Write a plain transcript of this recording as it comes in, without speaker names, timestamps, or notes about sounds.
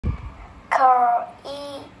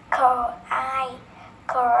I,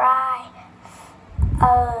 cry,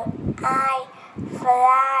 I,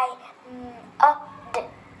 fly,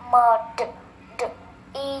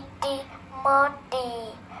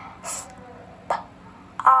 muddy,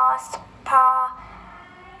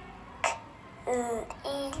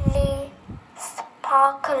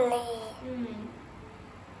 sparkly,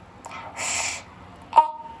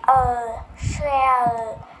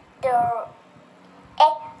 shell,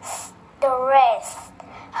 dress,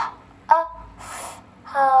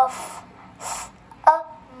 half,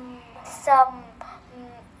 some,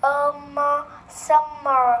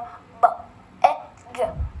 summer,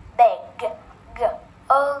 beg,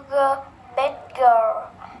 beggar,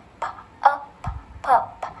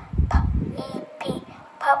 pup,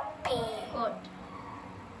 puppy, Good.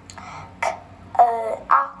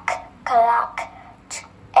 clock,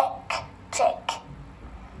 check,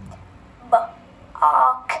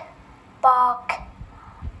 bark,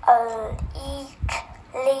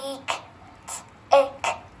 leak,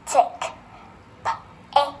 tick,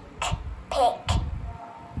 pick,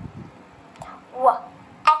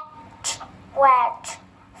 wedge,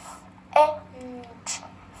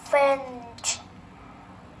 finch,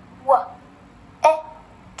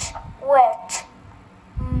 wedge,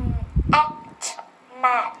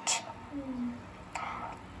 match,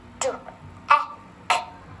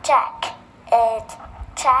 jacket,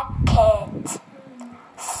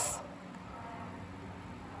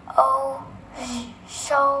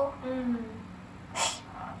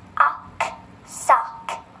 so,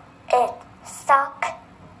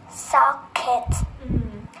 socket,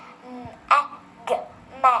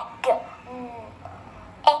 mag,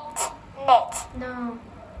 net, No.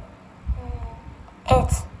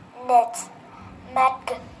 it's net,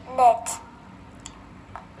 magnet,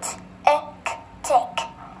 tick,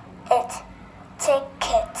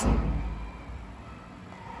 ticket,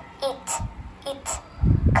 it,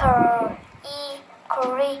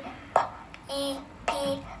 creep,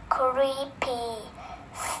 creepy,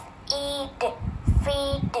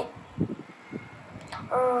 feed,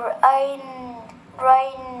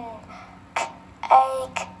 rain,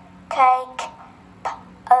 cake,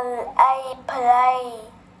 play,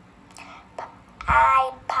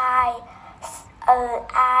 pie,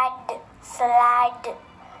 slide,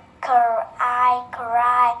 cry,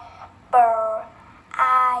 bird,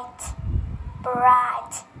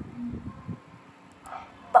 bright,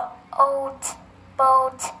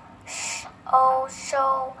 boat,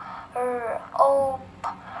 show,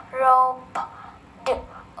 rope,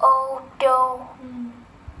 dough,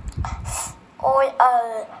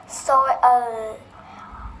 soil,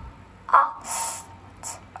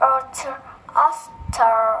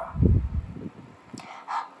 oster,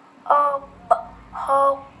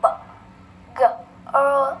 hope, girl,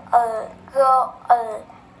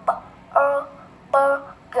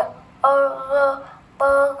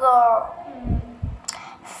 burger,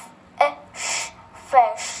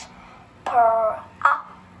 fish,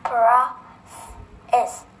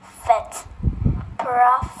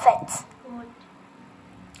 profit, Good.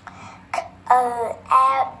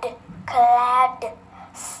 clad,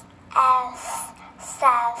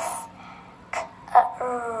 sass,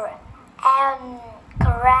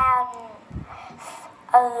 crown,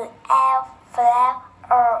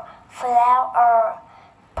 flower,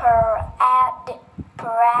 proud,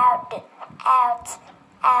 out,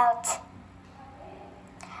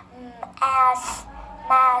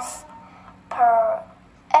 mass,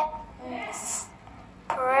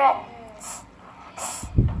 prince,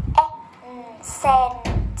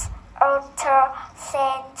 center,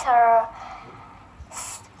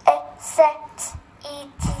 set,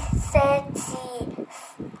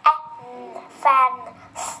 fan,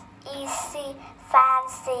 easy,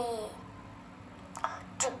 fancy,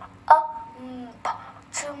 jump,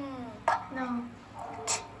 No.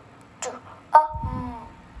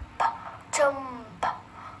 jump,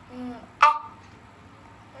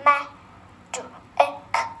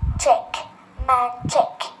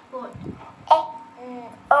 magic, Good.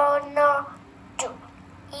 honor,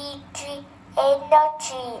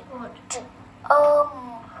 energy, Good.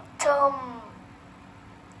 tom,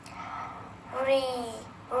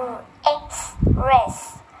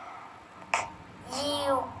 express,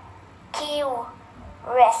 kill,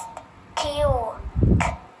 rest,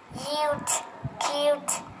 youth,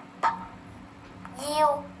 cute,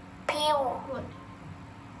 pew, Good.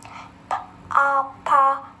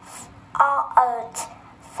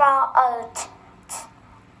 forward,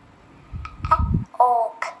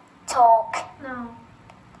 talk, No.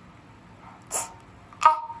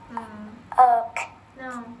 oak,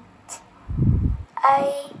 No.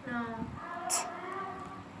 a, No.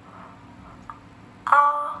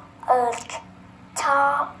 Irk.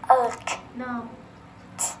 Ta. Irk. No.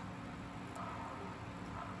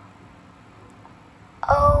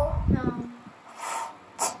 O. No.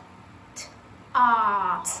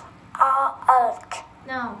 Ah. Irk.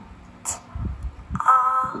 No.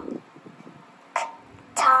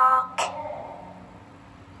 Talk.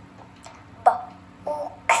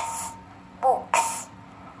 Books. Books.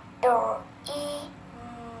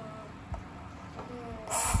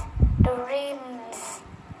 Dreams.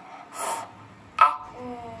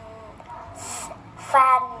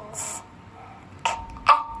 Fans.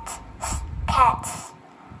 Cats.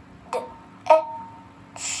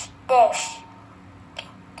 Dish.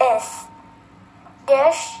 Is.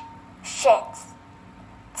 Dish. Shits.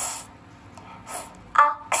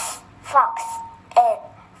 Ox. Fox. And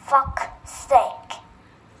fox steak.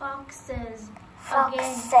 Foxes.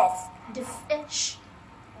 Foxes. The fish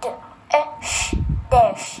The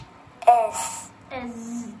dish is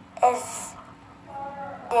is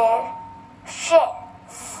the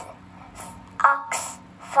shits. Ox.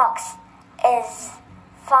 Fox is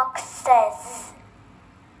foxes.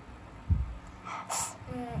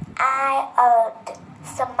 Smiled.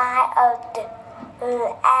 Smiled.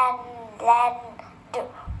 And landed.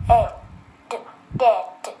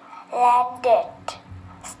 Dead. Landed.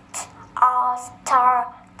 All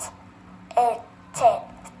started.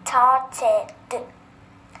 Started.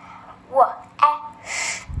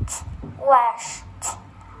 Washed.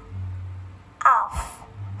 Off.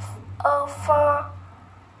 Over.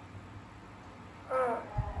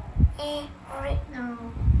 no.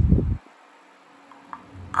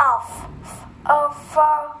 Off.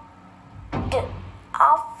 Over.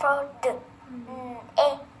 Offered.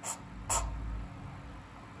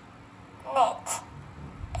 Net.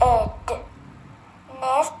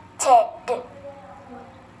 Nested.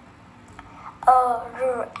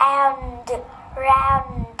 Around.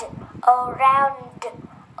 Round. Around.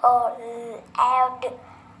 Allowed.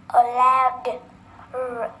 Allowed.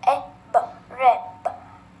 Rib.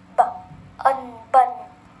 Bun.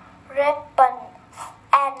 Ribbon.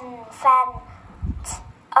 And fan.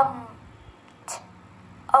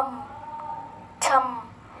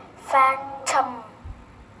 Phantom.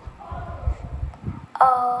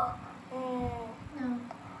 No.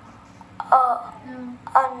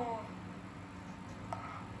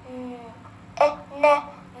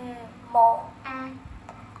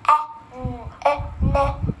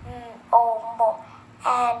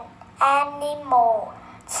 An animal.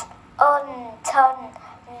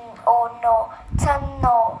 Tunnel.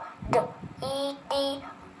 Tunnel.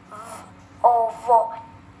 Oval.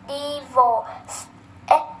 Devil.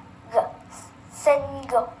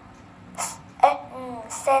 Single.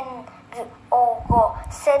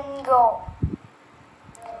 Single.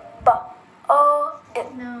 Bird.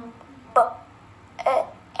 No.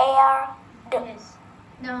 Air. Yes.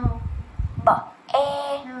 No.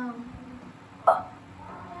 Air. No.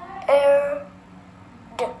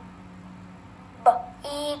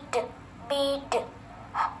 Bird. Bead.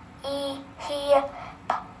 Here.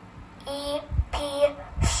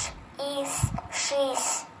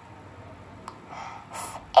 She's.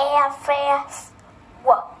 Air. Face.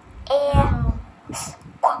 Air.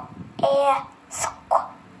 No. Air.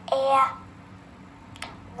 Air.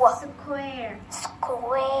 Square.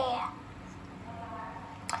 Square.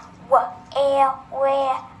 Air.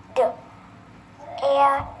 Where. The.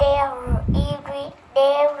 Air. Dairy.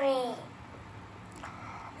 Dairy.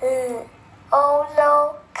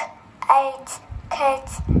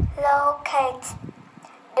 Locate. Locate.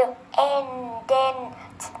 The end.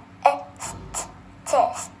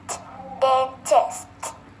 Test. Dentist.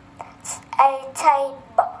 A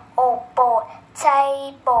table.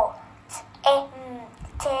 Table.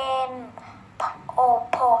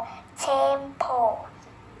 Temple. Temple.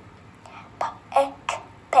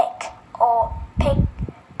 Pick or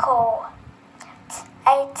pickle. A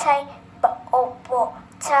table.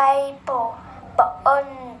 Table.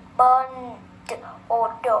 Bundle.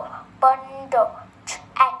 Bundle.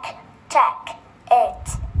 Track.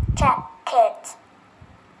 Jacket.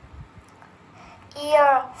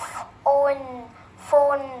 Earphone.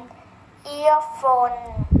 Phone.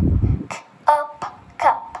 Earphone.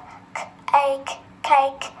 Cup. Cake.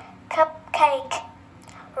 Cupcake.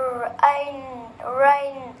 Rain.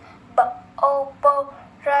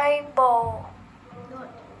 Rainbow. Good.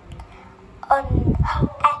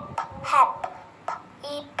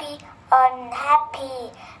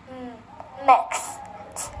 Unhappy. Mix.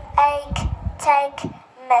 Take.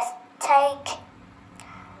 Mistake.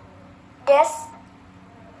 This.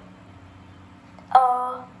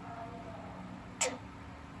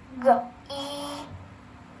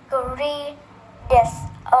 Agree.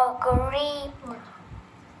 Disagree. agree, Good.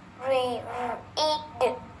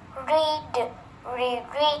 read,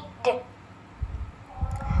 reread,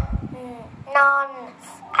 non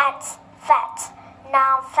at fat,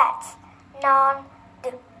 non fat, non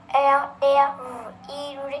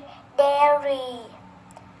dairy,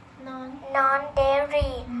 Non. non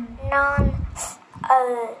dairy, non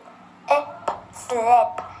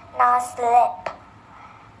sleep, non sleep,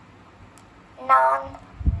 non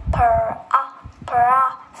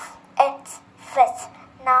profit,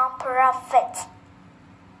 non profit,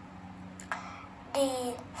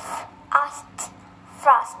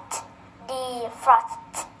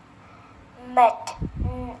 defrost,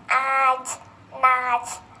 midnight,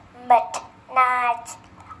 midnight,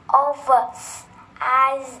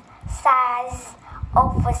 oversize,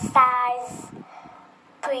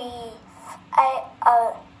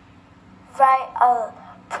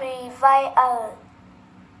 prevail,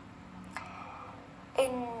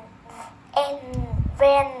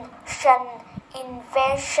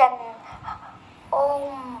 invention,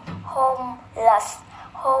 homeless,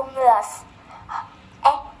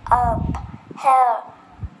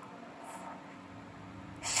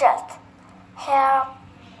 hair,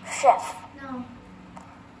 chef, No.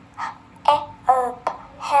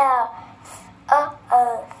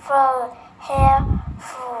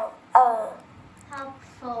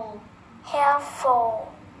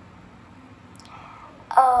 helpful,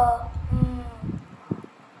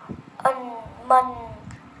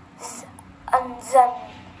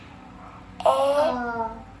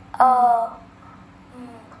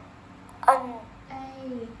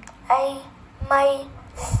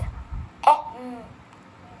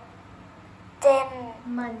 dần,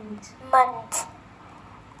 may,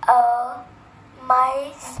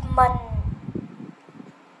 amazement,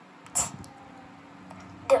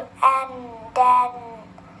 and then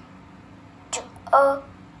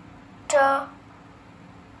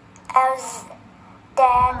as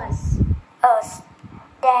then us,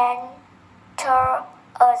 then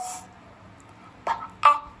us,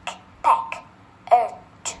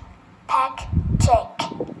 check,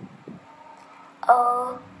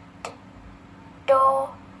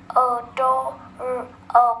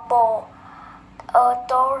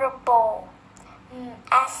 adorable,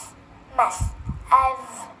 as massive,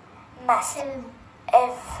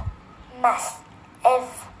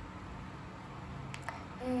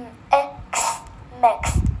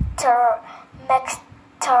 mixture,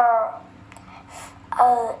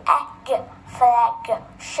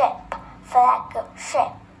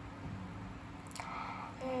 flagship,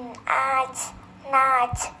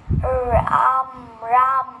 night,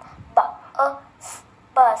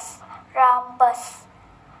 rhombus,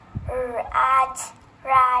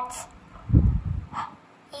 right,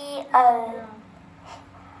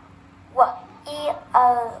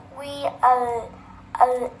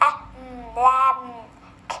 lamb,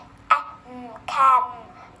 cam,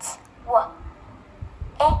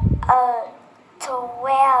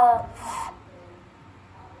 12.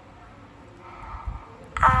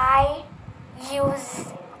 I use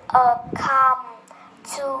a comb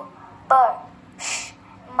to brush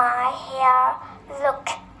my hair. Look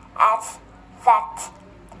at that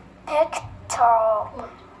picture.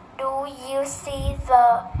 Do you see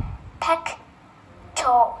the package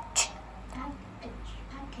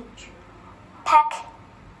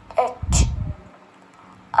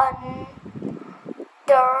under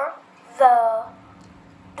the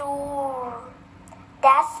door?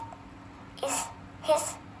 That is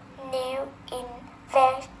his new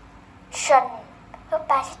invention.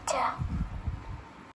 Goodbye, teacher.